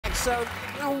So,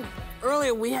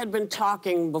 earlier we had been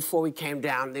talking before we came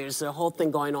down. There's a whole thing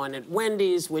going on at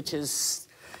Wendy's, which is,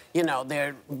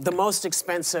 they're the most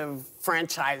expensive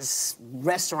franchise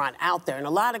restaurant out there. And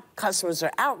a lot of customers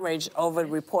are outraged over the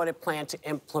reported plan to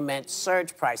implement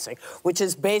surge pricing, which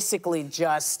is basically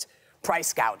just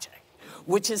price gouging,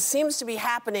 which seems to be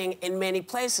happening in many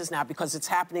places now because it's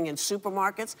happening in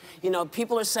supermarkets.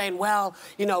 People are saying, well,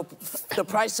 the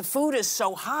price of food is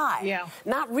so high. Yeah.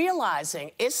 Not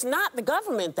realizing it's not the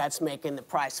government that's making the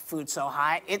price of food so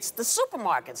high, it's the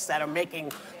supermarkets that are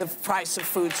making the price of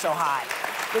food so high.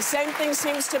 The same thing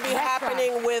seems to be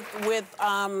happening with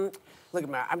look at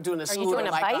me, I'm doing a scooter. Are you doing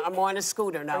a bike? I'm on a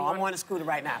scooter. No, I'm on a scooter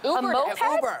right now. Uber? A moped?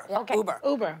 Uber. Yeah. Okay.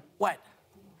 Uber. What?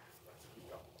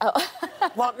 Oh.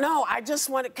 Well, no, I just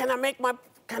want to,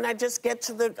 can I just get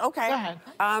to the, okay. Go ahead.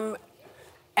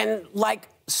 And like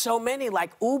so many,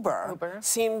 like Uber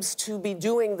seems to be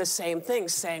doing the same thing,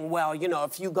 saying, well,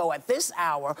 if you go at this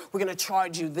hour, we're going to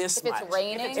charge you this much. If it's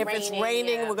raining? If it's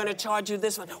raining, we're going to charge you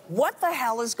this much. What the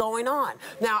hell is going on?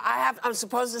 Now, I'm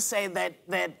supposed to say that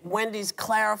Wendy's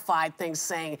clarified things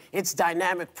saying it's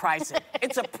dynamic pricing.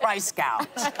 It's a price gouge.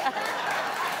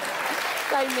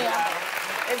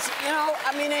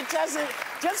 It doesn't,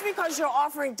 just because you're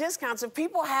offering discounts, if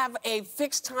people have a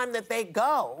fixed time that they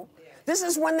go, this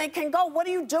is when they can go. What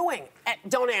are you doing?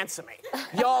 Don't answer me.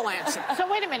 Y'all answer.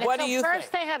 So wait a minute. What do you first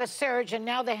think? They had a surge, and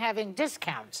now they're having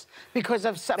discounts because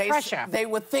of pressure. They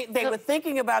were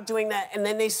thinking about doing that, and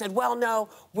then they said, well, no,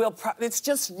 it's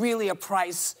just really a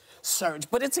price surge.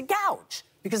 But it's a gouge,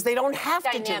 because they don't have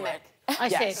to do it. I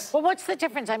see. Well, what's the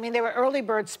difference? I mean, there were early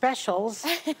bird specials,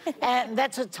 and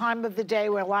that's a time of the day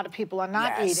where a lot of people are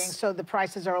not eating, so the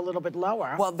prices are a little bit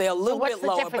lower. Well, they're a little bit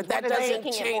lower, but that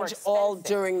doesn't change all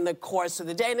during the course of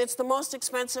the day, and it's the most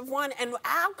expensive one. And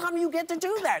how come you get to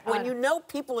do that when you know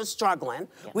people are struggling?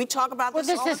 We talk about this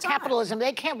all the time. Well, this is capitalism.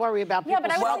 They can't worry about people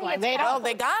struggling. They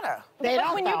gotta. They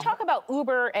don't, when you talk about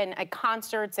Uber and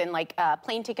concerts and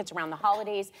plane tickets around the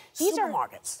holidays, these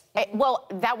supermarkets. Well,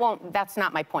 that's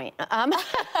not my point.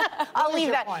 I'll leave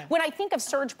that. Point? When I think of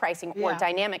surge pricing or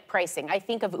dynamic pricing, I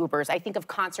think of Ubers, I think of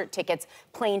concert tickets,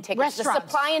 plane tickets, the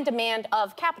supply and demand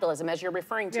of capitalism, as you're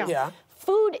referring to. Yeah.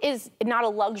 Food is not a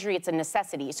luxury, it's a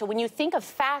necessity. So when you think of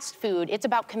fast food, it's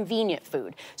about convenient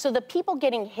food. So the people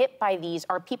getting hit by these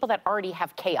are people that already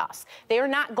have chaos. They are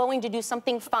not going to do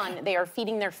something fun. They are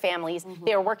feeding their families.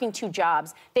 They are working 2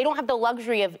 jobs. They don't have the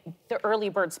luxury of the early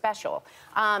bird special.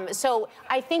 So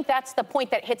I think that's the point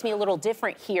that hits me a little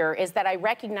different here, is that I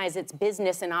recognize it's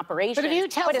business and operations, but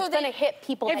it's going to hit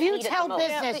people that need it the most. If you tell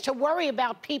business to worry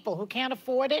about people who can't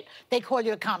afford it, they call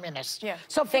you a communist. Yeah.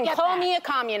 So then call me a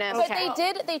communist. But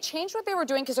they changed what they were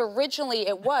doing, because originally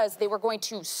they were going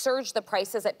to surge the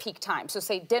prices at peak time. So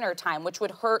say dinner time, which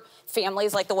would hurt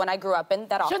families like the one I grew up in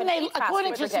that often eat fast food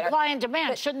according to supply and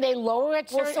demand, shouldn't they lower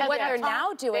it? Well, so what they're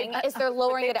now doing is they're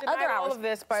lowering it at other hours. All of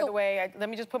this, by the way, let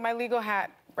me just put my legal hat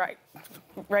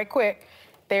right quick.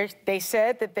 They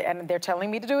said that, and they're telling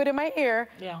me to do it in my ear.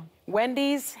 Yeah.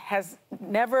 Wendy's has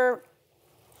never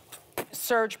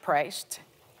surge priced.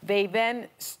 They then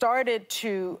started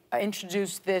to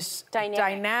introduce this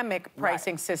dynamic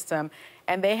pricing system,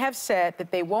 and they have said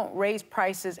that they won't raise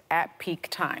prices at peak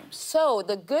times. So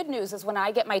the good news is when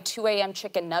I get my 2 a.m.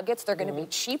 chicken nuggets, they're going to be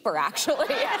cheaper, actually.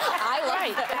 I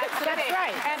like that. That's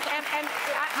right. And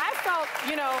I felt,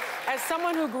 as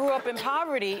someone who grew up in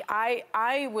poverty,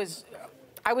 I was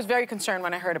very concerned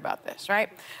when I heard about this, right?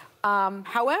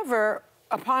 However,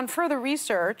 upon further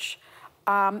research,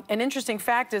 an interesting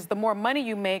fact is the more money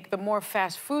you make, the more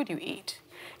fast food you eat.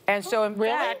 And so, in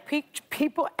fact,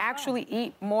 people actually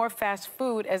eat more fast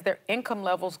food as their income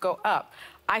levels go up.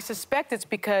 I suspect it's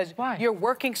because you're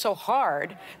working so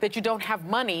hard that you don't have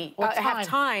money, have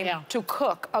time to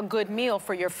cook a good meal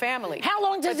for your family. How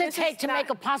long does it take to make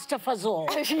a pasta fazool?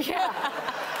 It's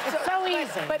so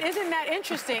easy. But isn't that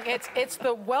interesting? It's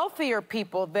the wealthier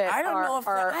people that I don't know if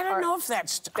I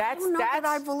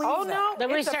believe that. Oh no,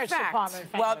 the research department.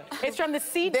 Well, it's from the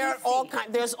CDC.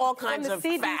 There's all kinds of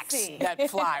facts that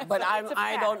fly, but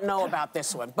I don't know about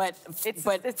this one. But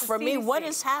for me, what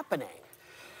is happening?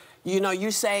 You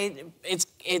say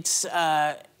it's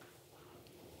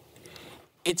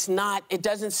not. It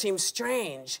doesn't seem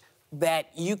strange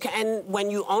that you can, when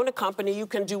you own a company, you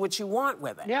can do what you want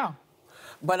with it. Yeah.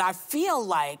 But I feel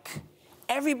like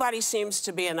everybody seems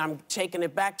to be, and I'm taking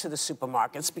it back to the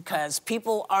supermarkets, because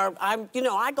people are,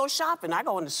 I go shopping. I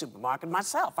go in the supermarket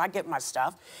myself. I get my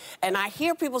stuff. And I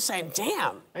hear people saying,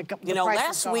 damn,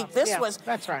 last week this was.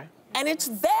 That's right. And it's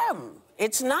them.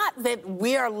 It's not that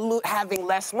we are having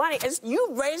less money. It's you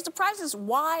raise the prices.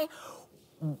 Why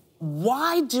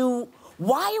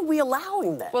Why are we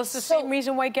allowing this? Well, it's the same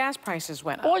reason why gas prices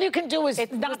went up. All you can do is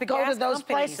not go to those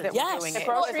places. That Yes. were doing it.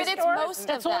 Well, but it's most of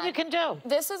That's all you can do.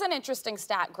 This is an interesting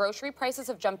stat. Grocery prices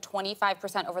have jumped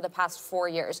 25% over the past 4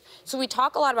 years. So we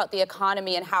talk a lot about the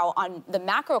economy and how on the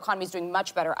macro economy is doing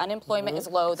much better. Unemployment is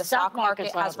low. The stock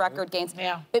market has record gains.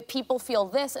 Yeah. But people feel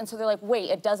this, and so they're like,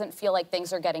 wait, it doesn't feel like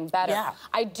things are getting better. Yeah.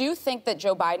 I do think that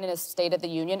Joe Biden in his State of the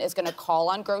Union is going to call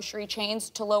on grocery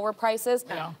chains to lower prices.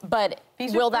 Yeah. But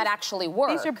will that actually work?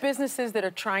 These are businesses that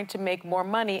are trying to make more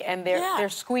money, and they're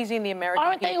squeezing the American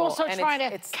Aren't people. they also trying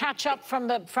to catch up from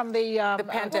the pandemic?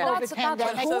 COVID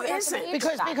pandemic? Who isn't?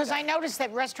 Because I noticed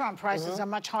that restaurant prices are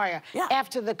much higher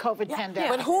after the COVID pandemic.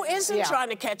 But who isn't trying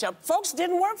to catch up? Folks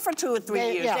didn't work for 2 or 3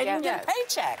 years. They didn't get a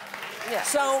paycheck. Yeah,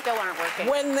 So still aren't working.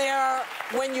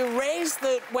 when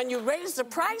you raise the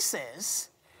prices,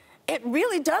 it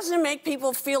really doesn't make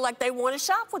people feel like they want to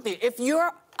shop with you. If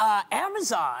you're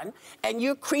Amazon and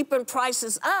you're creeping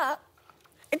prices up,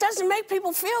 it doesn't make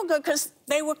people feel good because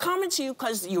they were coming to you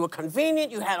because you were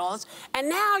convenient, you had all this, and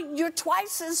now you're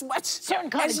twice as much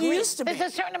as you used to be.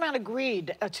 There's a certain amount of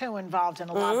greed, too, involved in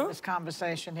a lot of this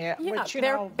conversation here. Yeah, which, you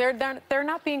know, they're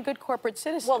not being good corporate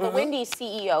citizens. Well, the Wendy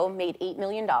CEO made $8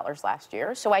 million last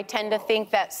year, so I tend to think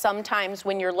that sometimes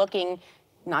when you're looking,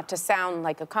 not to sound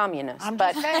like a communist, I'm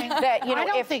but just saying, that, you know, I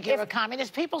don't think you're a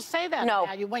communist. People say that No.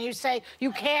 about you when you say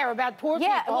you care about poor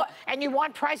people and you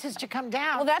want prices to come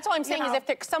down. Well, that's all I'm saying is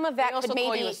if some of that could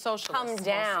maybe come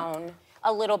down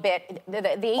a little bit, the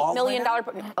 $8 million,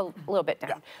 a little bit down.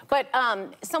 Yeah. But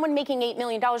someone making $8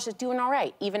 million is doing all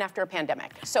right, even after a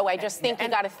pandemic. So I just think you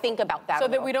got to think about that. So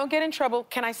that we don't get in trouble,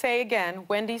 can I say again,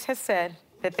 Wendy's has said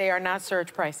that they are not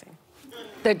surge pricing.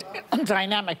 The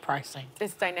dynamic pricing.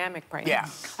 It's dynamic pricing. Yeah.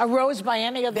 A rose by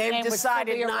any other name They've would still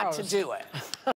be decided a not rose. to do it.